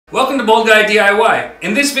Welcome to Bold Guy DIY.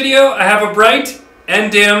 In this video, I have a bright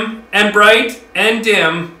and dim and bright and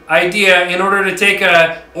dim idea in order to take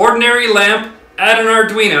an ordinary lamp, add an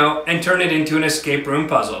Arduino, and turn it into an escape room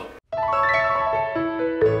puzzle.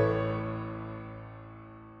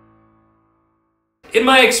 In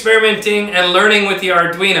my experimenting and learning with the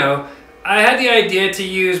Arduino, I had the idea to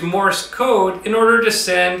use Morse code in order to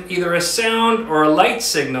send either a sound or a light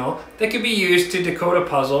signal that could be used to decode a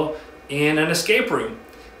puzzle in an escape room.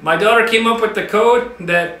 My daughter came up with the code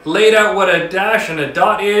that laid out what a dash and a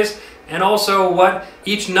dot is and also what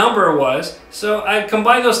each number was. So I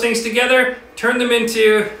combined those things together, turned them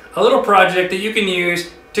into a little project that you can use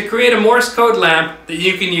to create a Morse code lamp that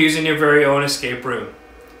you can use in your very own escape room.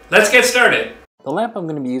 Let's get started. The lamp I'm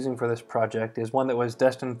going to be using for this project is one that was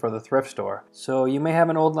destined for the thrift store. So you may have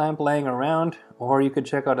an old lamp laying around, or you could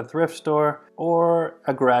check out a thrift store or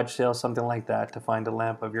a garage sale, something like that, to find a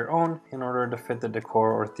lamp of your own in order to fit the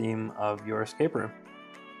decor or theme of your escape room.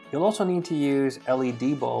 You'll also need to use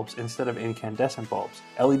LED bulbs instead of incandescent bulbs.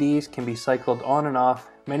 LEDs can be cycled on and off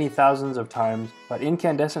many thousands of times, but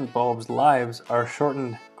incandescent bulbs' lives are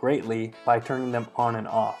shortened greatly by turning them on and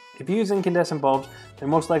off. If you use incandescent bulbs, they're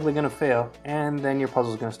most likely going to fail, and then your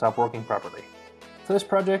puzzle is going to stop working properly. For this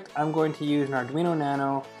project, I'm going to use an Arduino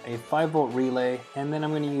Nano, a 5-volt relay, and then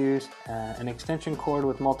I'm going to use an extension cord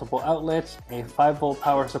with multiple outlets, a 5-volt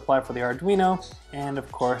power supply for the Arduino, and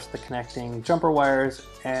of course the connecting jumper wires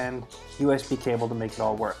and USB cable to make it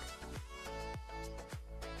all work.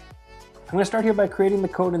 I'm going to start here by creating the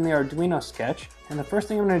code in the Arduino sketch, and the first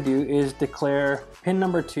thing I'm going to do is declare pin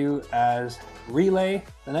number 2 as relay.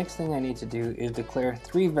 The next thing I need to do is declare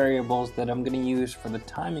 3 variables that I'm going to use for the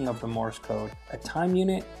timing of the Morse code. A time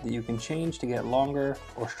unit that you can change to get longer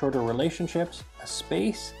or shorter relationships, a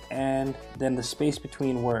space, and then the space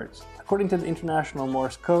between words. According to the International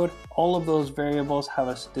Morse code, all of those variables have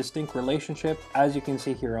a distinct relationship, as you can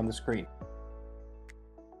see here on the screen.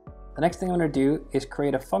 The next thing I'm going to do is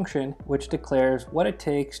create a function which declares what it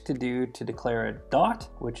takes to declare a dot,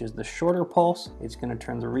 which is the shorter pulse. It's going to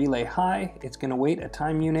turn the relay high, it's going to wait a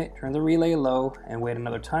time unit, turn the relay low, and wait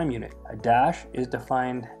another time unit. A dash is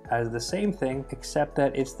defined as the same thing, except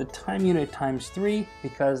that it's the time unit times 3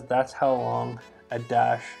 because that's how long a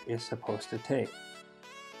dash is supposed to take.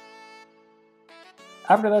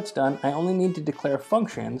 After that's done, I only need to declare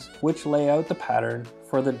functions which lay out the pattern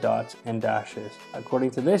for the dots and dashes.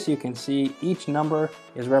 According to this, you can see each number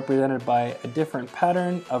is represented by a different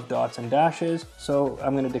pattern of dots and dashes. So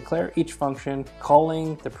I'm going to declare each function,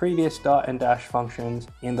 calling the previous dot and dash functions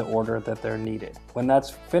in the order that they're needed. When that's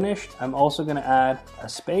finished, I'm also going to add a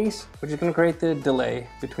space, which is going to create the delay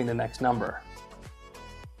between the next number.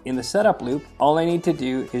 In the setup loop, all I need to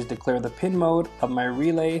do is declare the pin mode of my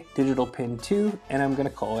relay digital pin 2, and I'm going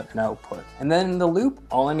to call it an output. And then in the loop,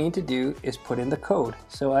 all I need to do is put in the code.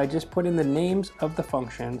 So I just put in the names of the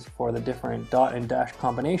functions for the different dot and dash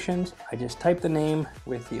combinations. I just type the name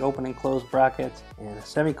with the open and close brackets and a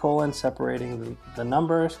semicolon separating the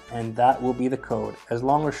numbers, and that will be the code, as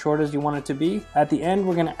long or short as you want it to be. At the end,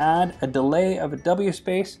 we're going to add a delay of a W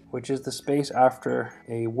space, which is the space after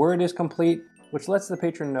a word is complete, which lets the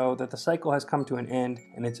patron know that the cycle has come to an end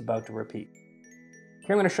and it's about to repeat.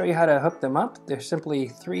 Here I'm going to show you how to hook them up. There's simply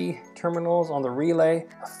 3 terminals on the relay,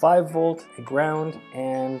 a 5-volt, a ground,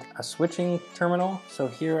 and a switching terminal. So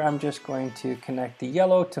here I'm just going to connect the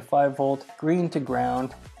yellow to 5-volt, green to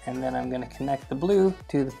ground, and then I'm going to connect the blue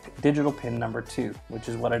to the digital pin number 2, which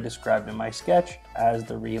is what I described in my sketch as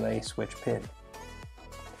the relay switch pin.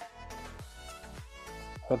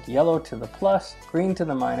 Hook yellow to the plus, green to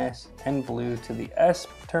the minus, and blue to the S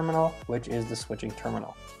terminal, which is the switching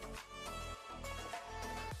terminal.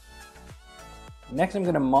 Next, I'm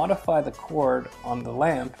going to modify the cord on the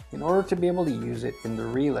lamp in order to be able to use it in the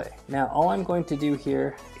relay. Now, all I'm going to do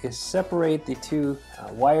here is separate the 2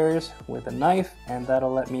 wires with a knife, and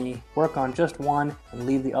that'll let me work on just one and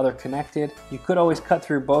leave the other connected. You could always cut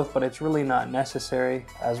through both, but it's really not necessary,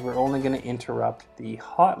 as we're only going to interrupt the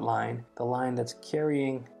hot line, the line that's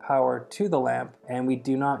carrying power to the lamp, and we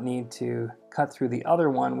do not need to cut through the other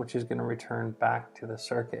one, which is going to return back to the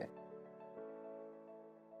circuit.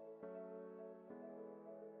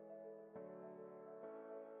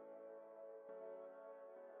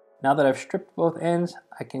 Now that I've stripped both ends,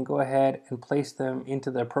 I can go ahead and place them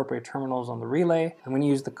into the appropriate terminals on the relay. I'm going to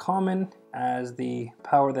use the common as the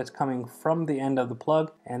power that's coming from the end of the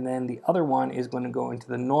plug, and then the other one is going to go into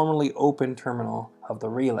the normally open terminal of the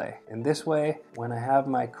relay. In this way, when I have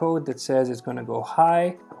my code that says it's going to go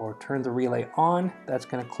high or turn the relay on, that's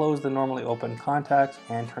going to close the normally open contacts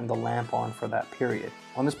and turn the lamp on for that period.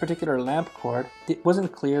 On this particular lamp cord, it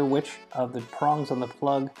wasn't clear which of the prongs on the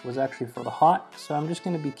plug was actually for the hot, so I'm just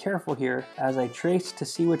going to be careful here as I trace to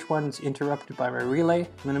see which one's interrupted by my relay.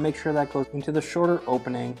 I'm going to make sure that goes into the shorter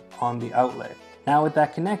opening on the outlet. Now with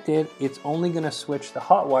that connected, it's only going to switch the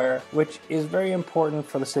hot wire, which is very important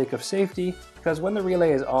for the sake of safety, because when the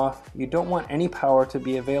relay is off, you don't want any power to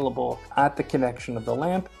be available at the connection of the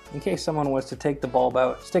lamp in case someone was to take the bulb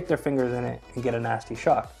out, stick their fingers in it, and get a nasty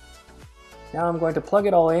shock. Now I'm going to plug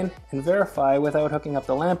it all in and verify without hooking up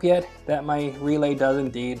the lamp yet that my relay does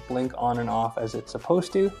indeed blink on and off as it's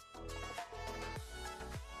supposed to.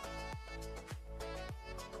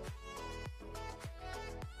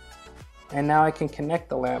 And now I can connect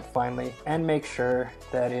the lamp finally and make sure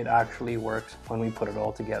that it actually works when we put it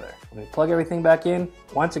all together. When we plug everything back in,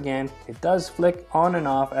 once again, it does flick on and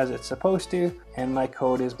off as it's supposed to, and my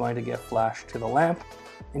code is going to get flashed to the lamp.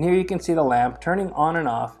 And here you can see the lamp turning on and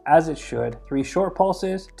off as it should. 3 short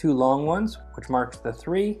pulses, 2 long ones, which marks the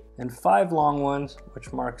 3, and 5 long ones,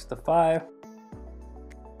 which marks the 5.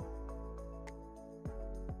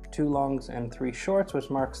 2 longs and 3 shorts, which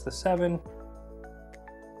marks the 7.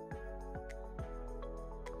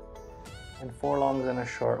 And 4 longs and a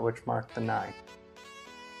short, which mark the 9.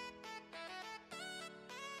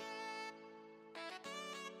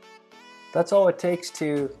 That's all it takes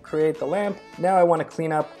to create the lamp. Now I want to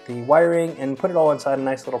clean up the wiring and put it all inside a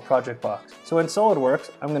nice little project box. So in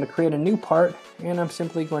SolidWorks, I'm going to create a new part, and I'm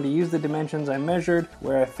simply going to use the dimensions I measured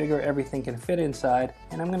where I figure everything can fit inside,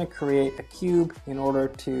 and I'm going to create a cube in order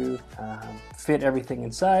to fit everything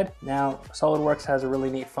inside. Now SolidWorks has a really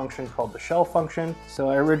neat function called the shell function, so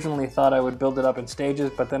I originally thought I would build it up in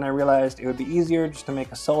stages, but then I realized it would be easier just to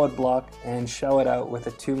make a solid block and shell it out with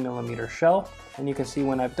a 2mm shell. And you can see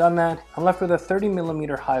when I've done that, I'm left with a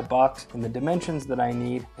 30mm high box in the dimensions that I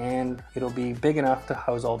need, and it'll be big enough to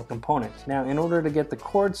house all the components. Now in order to get the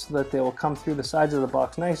cords so that they will come through the sides of the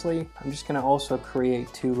box nicely, I'm just going to also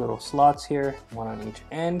create 2 little slots here, one on each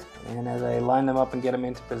end, and as I line them up and get them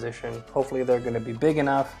into position, hopefully they're going to be big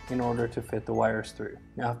enough in order to fit the wires through.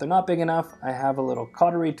 Now if they're not big enough, I have a little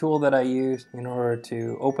cautery tool that I use in order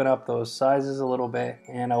to open up those sizes a little bit,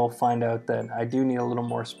 and I will find out that I do need a little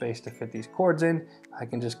more space to fit these cords in. I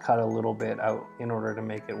can just cut a little bit out in order to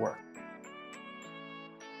make it work.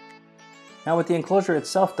 Now with the enclosure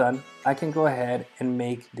itself done, I can go ahead and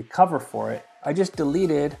make the cover for it. I just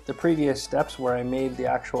deleted the previous steps where I made the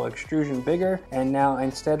actual extrusion bigger, and now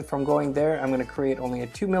instead from going there, I'm going to create only a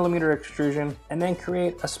 2mm extrusion and then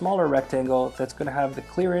create a smaller rectangle that's going to have the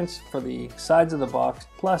clearance for the sides of the box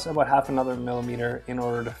plus about half another millimeter in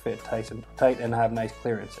order to fit tight and have nice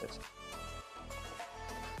clearances.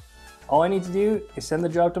 All I need to do is send the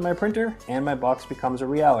job to my printer and my box becomes a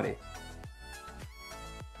reality.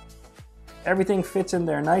 Everything fits in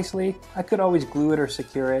there nicely. I could always glue it or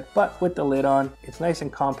secure it, but with the lid on, it's nice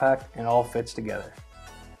and compact and all fits together.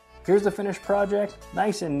 Here's the finished project,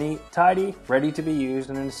 nice and neat, tidy, ready to be used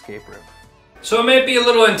in an escape room. So it may be a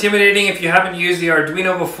little intimidating if you haven't used the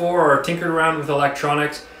Arduino before or tinkered around with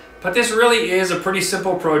electronics, but this really is a pretty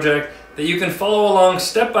simple project that you can follow along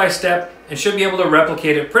step by step and should be able to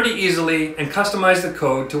replicate it pretty easily and customize the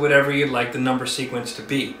code to whatever you'd like the number sequence to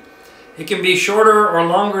be. It can be shorter or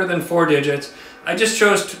longer than 4 digits. I just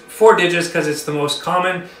chose 4 digits because it's the most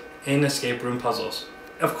common in escape room puzzles.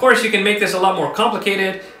 Of course, you can make this a lot more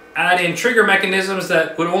complicated, add in trigger mechanisms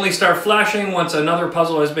that would only start flashing once another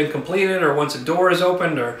puzzle has been completed or once a door is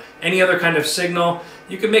opened or any other kind of signal.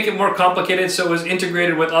 You can make it more complicated so it was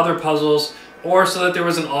integrated with other puzzles or so that there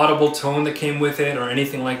was an audible tone that came with it or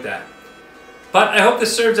anything like that. But I hope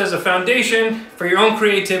this serves as a foundation for your own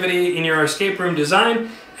creativity in your escape room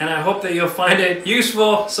design, and I hope that you'll find it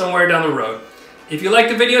useful somewhere down the road. If you like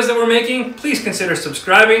the videos that we're making, please consider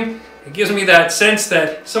subscribing. It gives me that sense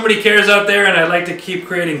that somebody cares out there and I'd like to keep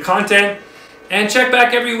creating content. And check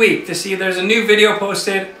back every week to see if there's a new video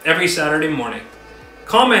posted every Saturday morning.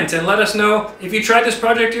 Comment and let us know if you tried this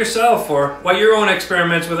project yourself or what your own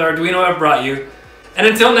experiments with Arduino have brought you. And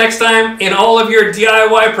until next time, in all of your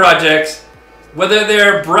DIY projects, whether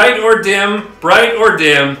they're bright or dim,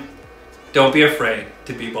 don't be afraid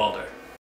to be bolder.